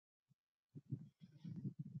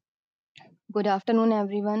Good afternoon,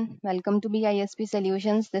 everyone. Welcome to BISP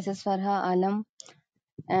Solutions. This is Farha Alam,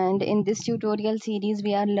 and in this tutorial series,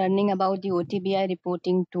 we are learning about the OTBI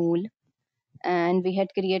reporting tool. And we had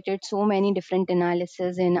created so many different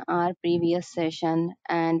analysis in our previous session,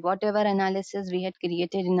 and whatever analysis we had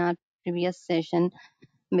created in our previous session,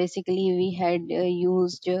 basically we had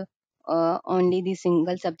used only the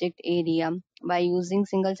single subject area. By using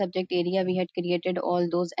single subject area, we had created all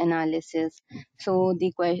those analysis. So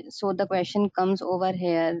the question comes over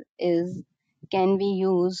here is, can we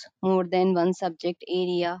use more than one subject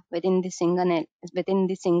area within the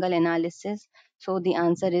single analysis? So the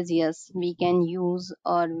answer is yes, we can use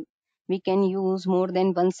more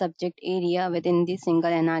than one subject area within the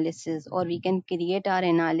single analysis, or we can create our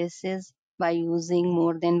analysis by using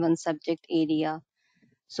more than one subject area.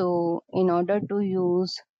 So in order to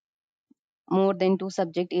use more than two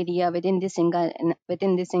subject area within the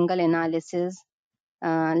single analysis,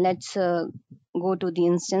 let's go to the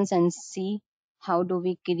instance and see how do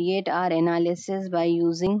we create our analysis by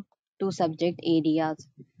using two subject areas.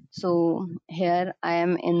 So here I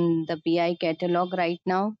am in the BI catalog right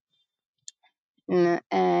now.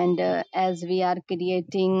 And as we are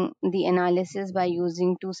creating the analysis by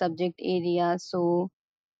using two subject areas, so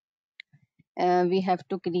we have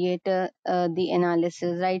to create the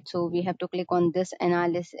analysis, right? So we have to click on this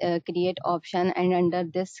analysis create option, and under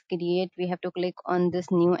this create we have to click on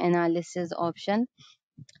this new analysis option.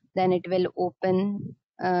 Then it will open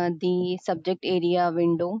the subject area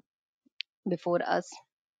window before us.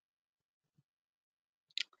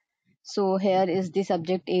 So here is the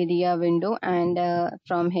subject area window, and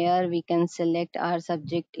from here we can select our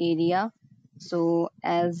subject area. So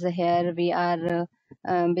as here we are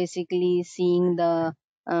basically seeing the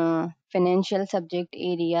financial subject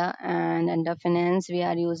area, and under finance we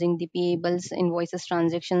are using the payables, invoices,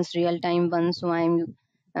 transactions, real time one. So I'm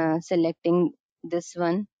selecting this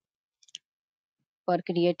one for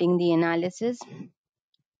creating the analysis.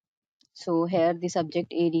 So here the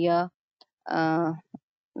subject area uh,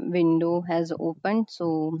 window has opened.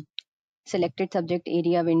 So selected subject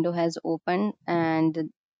area window has opened,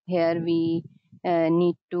 and here we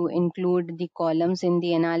need to include the columns in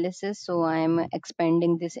the analysis. So I am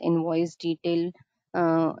expanding this invoice detail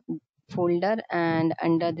uh, folder, and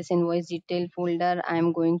under this invoice detail folder I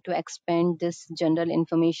am going to expand this general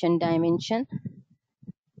information dimension.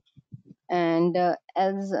 And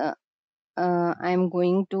as I am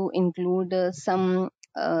going to include some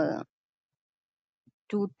uh,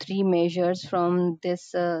 2-3 measures from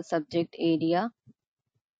this subject area,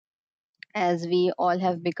 as we all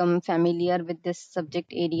have become familiar with this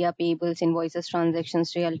subject area: payables, invoices,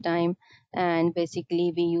 transactions, real time. And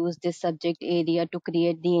basically we use this subject area to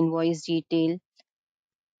create the invoice detail.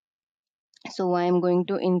 So I am going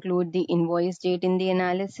to include the invoice date in the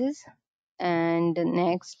analysis, and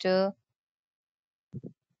next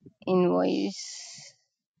invoice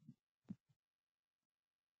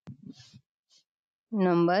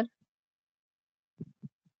number.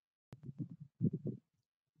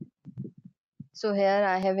 So here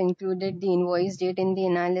I have included the invoice date in the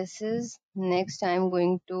analysis. Next I am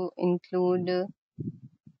going to include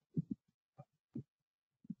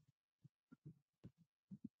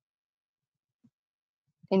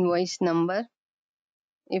invoice number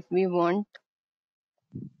if we want.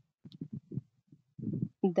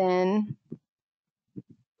 Then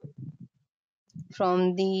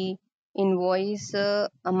from the invoice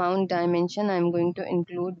amount dimension, I'm going to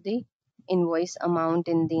include the invoice amount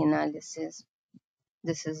in the analysis.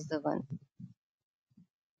 This is the one.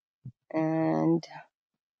 And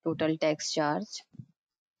total tax charge.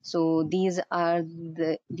 So these are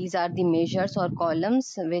the measures or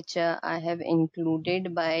columns which I have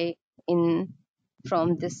included by in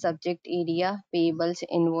from this subject area: payables,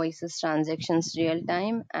 invoices, transactions, real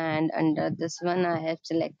time. And under this one I have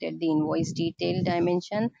selected the invoice detail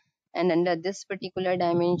dimension, and under this particular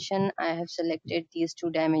dimension I have selected these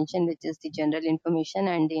two dimensions, which is the general information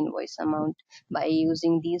and the invoice amount. By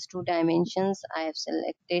using these two dimensions I have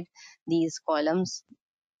selected these columns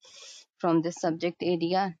from this subject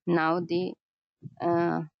area.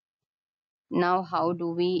 Uh, Now how do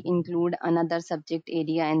we include another subject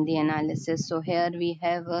area in the analysis? So here we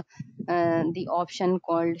have the option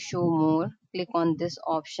called show more. Click on this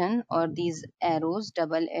option, or these arrows,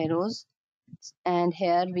 double arrows, and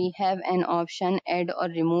here we have an option add or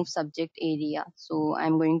remove subject area. So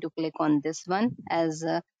I'm going to click on this one, as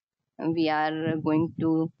we are going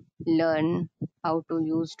to learn how to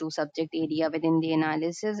use two subject area within the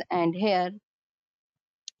analysis. And here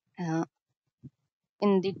uh,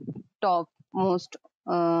 in the top most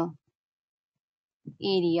uh,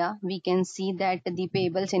 area, we can see that the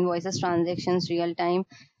payables, invoices, transactions, real time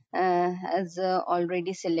has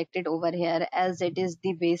already selected over here, as it is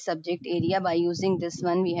the base subject area. By using this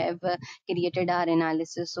one, we have created our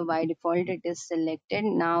analysis. So by default it is selected.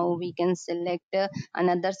 Now we can select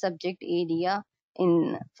another subject area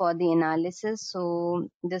in for the analysis. So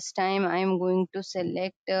this time I am going to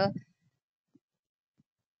select the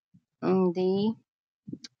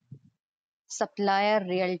supplier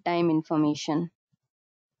real time information.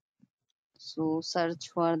 So search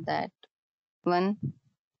for that one.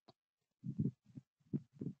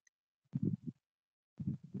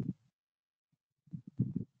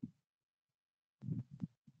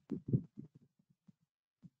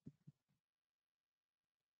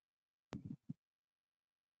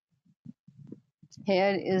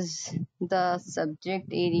 Here is the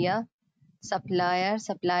subject area, supplier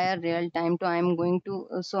real time. So I am going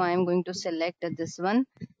to select this one.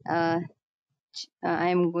 I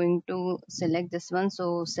am going to select this one.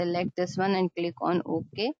 So select this one and click on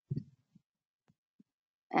OK.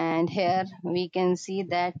 And here we can see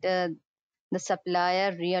that the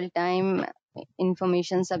supplier real time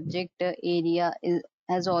information subject area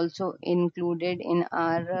has also included in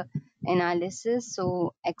our analysis.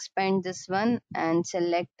 So expand this one and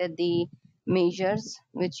select the measures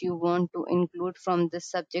which you want to include from the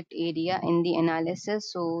subject area in the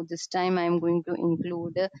analysis. So this time I am going to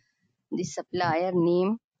include the supplier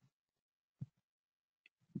name,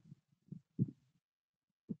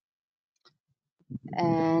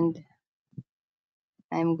 and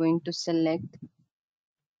I am going to select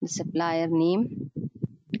the supplier name.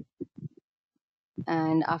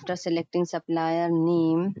 And after selecting supplier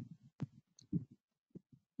name,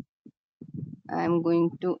 I'm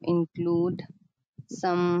going to include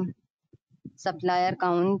some supplier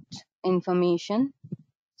count information.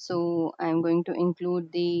 So I'm going to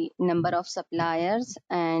include the number of suppliers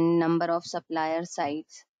and number of supplier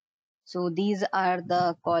sites. So these are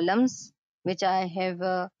the columns which I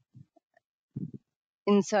have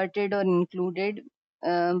inserted or included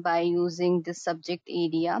by using this subject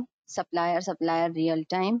area, supplier real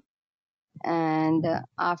time. And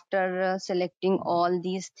after selecting all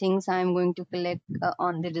these things, I'm going to click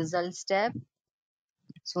on the results tab,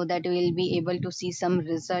 so that we'll be able to see some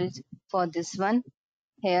results for this one.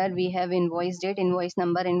 Here we have invoice date, invoice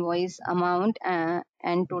number, invoice amount,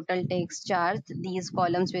 and total tax charge. These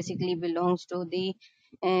columns basically belongs to the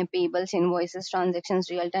payables, invoices, transactions,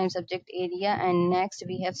 real time subject area. And next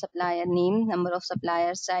we have supplier name, number of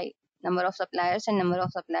suppliers, and number of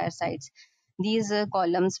supplier sites. These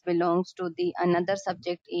columns belongs to the another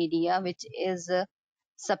subject area, which is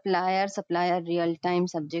supplier real time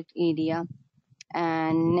subject area.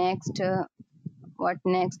 And next what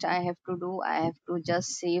next I have to do, I have to just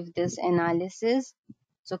save this analysis.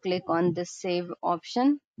 So click on this save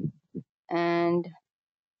option and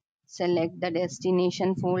select the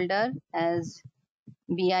destination folder, as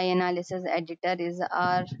BI analysis editor is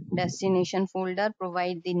our destination folder.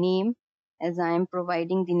 Provide the name, as I am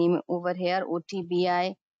providing the name over here,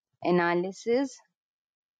 OTBI analysis,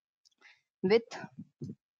 with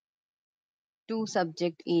two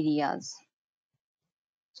subject areas.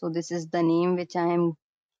 So this is the name which I am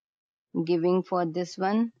giving for this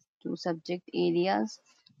one, two subject areas.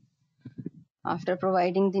 After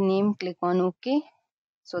providing the name, click on OK.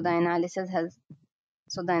 So the analysis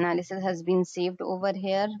has been saved over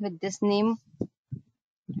here with this name.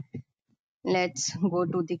 Let's go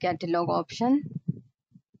to the catalog option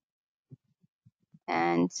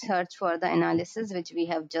and search for the analysis which we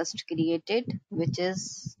have just created, which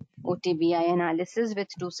is OTBI analysis with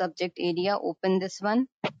two subject area. Open this one.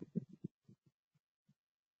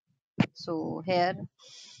 So here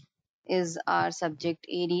is our subject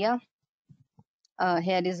area.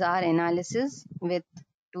 Here is our analysis with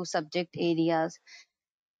two subject areas.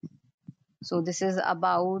 So this is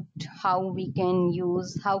about how can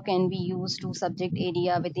we use two subject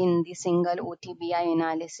area within the single OTBI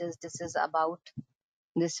analysis. This is about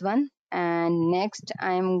this one. And next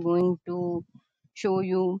I am going to show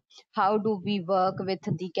you how do we work with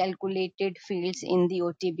the calculated fields in the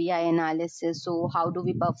OTBI analysis. So how do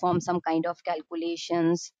we perform some kind of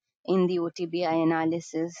calculations in the OTBI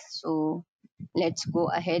analysis. So let's go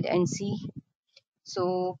ahead and see.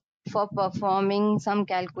 So for performing some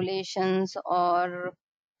calculations, or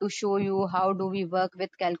to show you how do we work with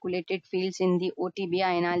calculated fields in the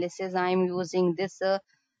OTBI analysis, I am using this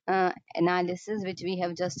analysis which we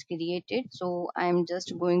have just created. So I am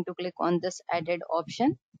just going to click on this added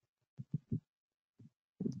option.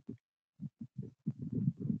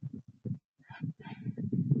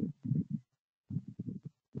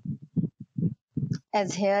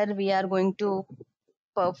 As here we are going to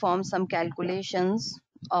perform some calculations,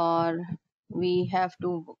 or we have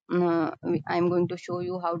to I'm going to show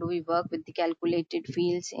you how do we work with the calculated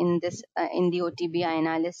fields in this in the OTBI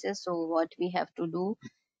analysis. So what we have to do,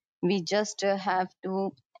 we just have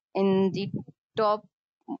to, in the top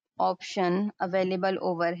option available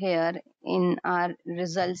over here in our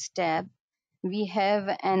results tab, we have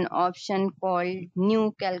an option called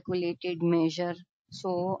new calculated measure.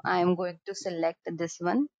 So I am going to select this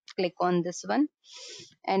one, click on this one,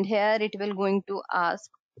 and here it will going to ask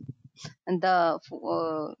the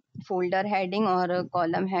folder heading or a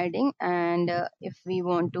column heading, and if we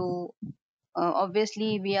want to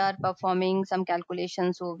obviously we are performing some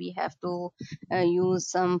calculations, so we have to use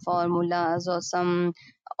some formulas or some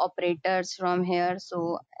operators from here.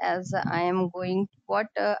 So as I am going, what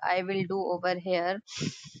I will do over here,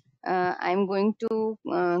 I'm going to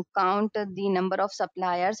count the number of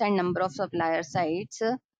suppliers and number of supplier sites.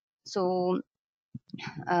 So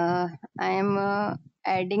uh, I am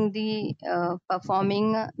adding the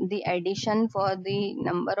performing the addition for the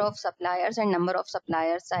number of suppliers and number of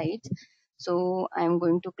supplier sites. So I'm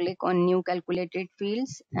going to click on new calculated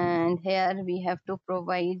fields, and here we have to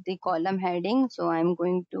provide the column heading. So I'm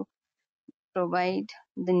going to provide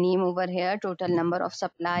the name over here, total number of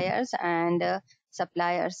suppliers and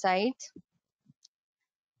supplier sites.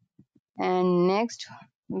 And next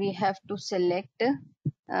we have to select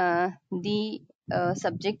the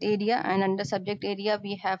subject area, and under subject area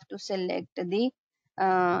we have to select the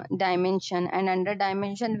dimension, and under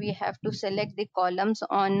dimension we have to select the columns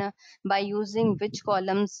on by using which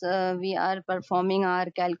columns we are performing our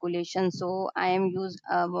calculation. So I am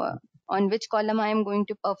on which column I am going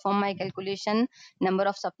to perform my calculation, number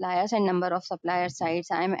of suppliers and number of supplier sites.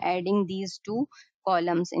 I am adding these two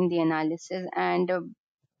columns in the analysis, and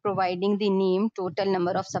providing the name, total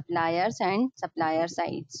number of suppliers and supplier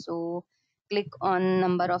sites. So click on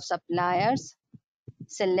number of suppliers,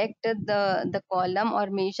 select the column or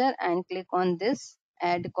measure, and click on this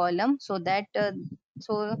add column, so that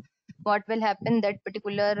so what will happen, that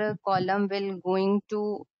particular column will going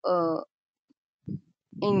to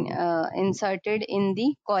inserted in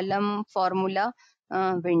the column formula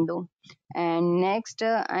window. And next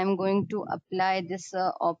I'm going to apply this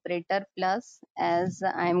operator plus, as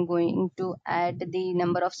I'm going to add the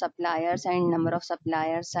number of suppliers and number of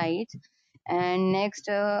supplier sites. And next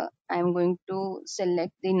I'm going to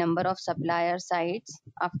select the number of supplier sites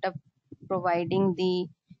after providing the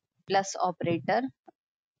plus operator.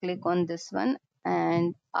 Click on this one,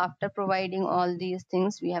 and after providing all these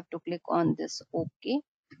things we have to click on this OK.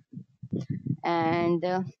 And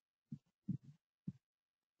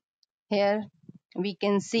here we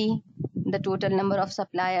can see the total number of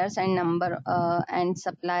suppliers and number and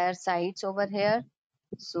supplier sites over here.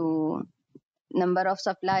 So number of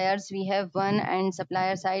suppliers we have one, and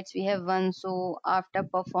supplier sites we have one. So after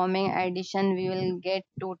performing addition we will get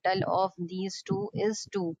total of these two is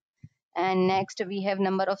 2. And next we have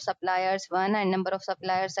number of suppliers 1 and number of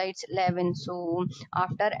supplier sites 11. So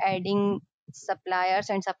after adding suppliers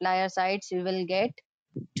and supplier sites we will get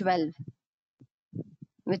 12,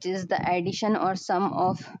 which is the addition or sum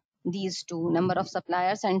of these two, number of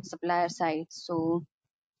suppliers and supplier sites. So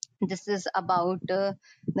this is about the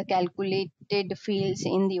calculated fields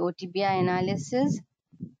in the OTBI analysis.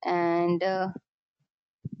 And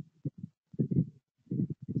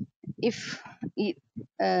if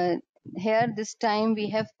uh, here this time we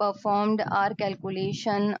have performed our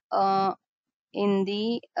calculation in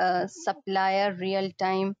the supplier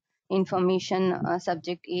real-time information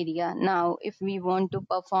subject area. Now if we want to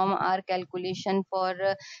perform our calculation for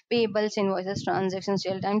payables, invoices, transactions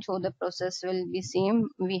real-time, so the process will be same.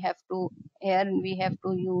 We have to, here we have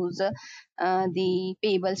to use the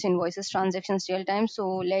payables, invoices, transactions real-time. So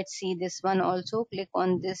let's see this one also. Click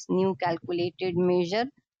on this new calculated measure,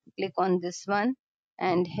 click on this one,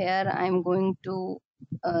 and here I'm going to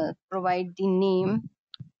provide the name,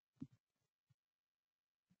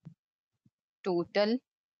 total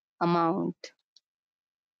amount,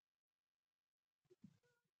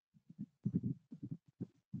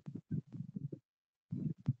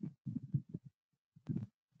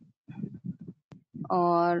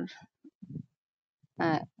 or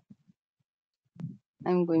uh,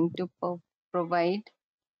 I'm going to provide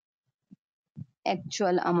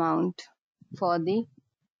actual amount for the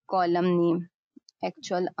column name,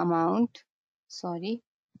 actual amount, sorry,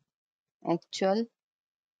 actual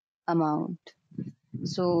amount.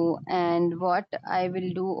 So and what I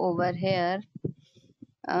will do over here,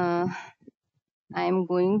 I'm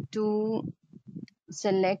going to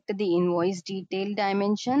select the invoice detail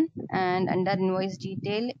dimension, and under invoice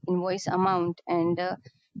detail invoice amount, and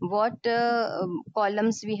what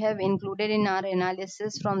columns we have included in our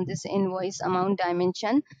analysis from this invoice amount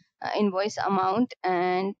dimension, invoice amount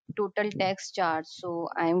and total tax charge. So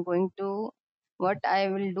I am going to, what I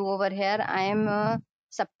will do over here, I am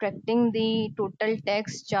subtracting the total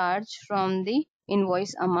tax charge from the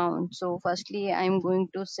invoice amount. So firstly I am going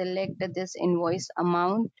to select this invoice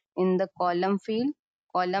amount in the column field,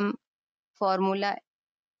 column formula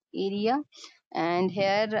area, and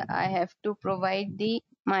here I have to provide the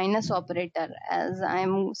minus operator as I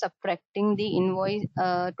am subtracting the invoice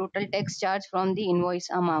total tax charge from the invoice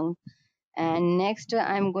amount. And next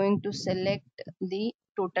I am going to select the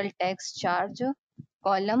total tax charge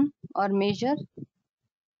column or measure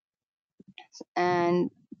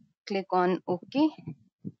and click on OK.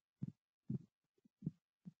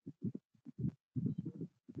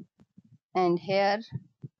 And here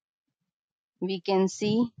we can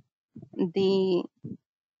see the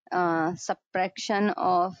subtraction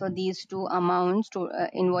of these two amounts, to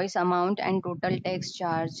invoice amount and total tax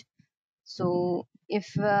charge. So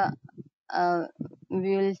if we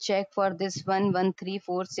will check for this one,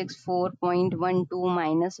 13464.12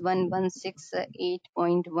 minus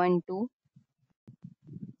 1168.12.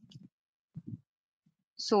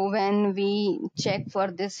 So when we check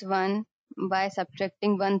for this one by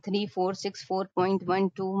subtracting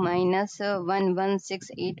 13464.12 minus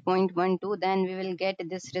 1168.12, then we will get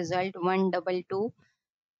this result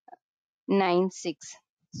 12296.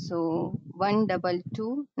 So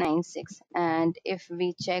 12296. And if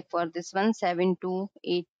we check for this one,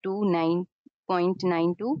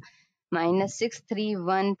 72829.92 minus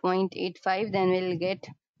 631.85, then we'll get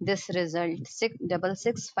this result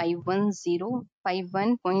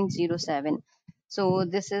 66651.07. So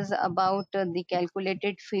this is about the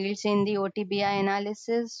calculated fields in the OTBI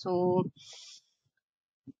analysis. So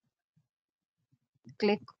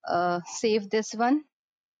click save this one.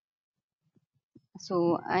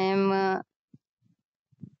 So I am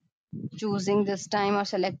choosing this time or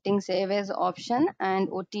selecting save as option and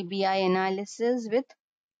OTBI analysis with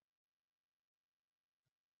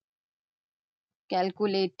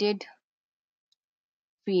calculated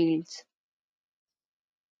fields.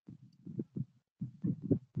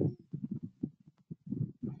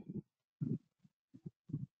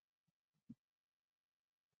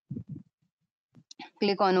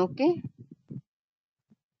 Click on OK.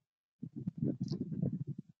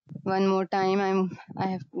 One more time I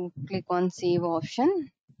have to click on save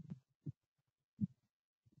option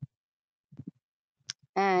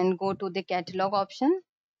and go to the catalog option,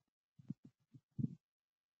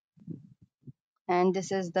 and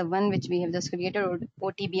this is the one which we have just created,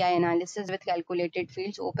 OTBI analysis with calculated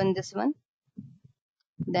fields. Open this one,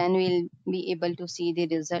 then we'll be able to see the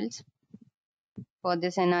results for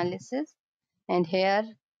this analysis. And here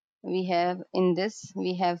we have, in this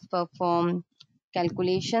we have performed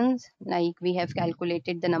calculations, like we have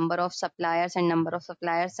calculated the number of suppliers and number of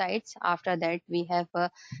supplier sites. After that we have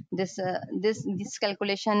this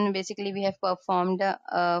calculation basically we have performed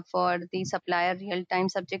for the supplier real time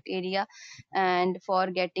subject area, and for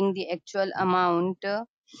getting the actual amount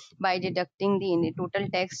by deducting the total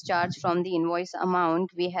tax charge from the invoice amount,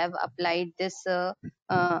 we have applied this uh,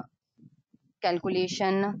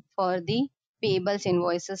 calculation for the payables,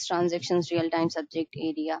 invoices, transactions, real time subject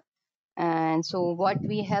area. And so what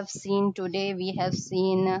we have seen today, we have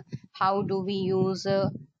seen how do we use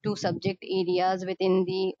two subject areas within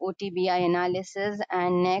the OTBI analysis,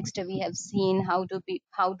 and next we have seen how do we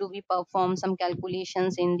perform some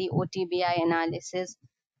calculations in the OTBI analysis.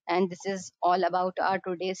 And this is all about our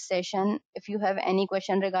today's session. If you have any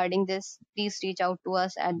question regarding this, please reach out to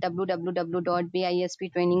us at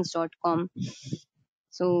www.bisptrainings.com.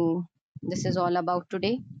 So this is all about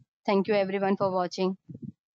today. Thank you everyone for watching.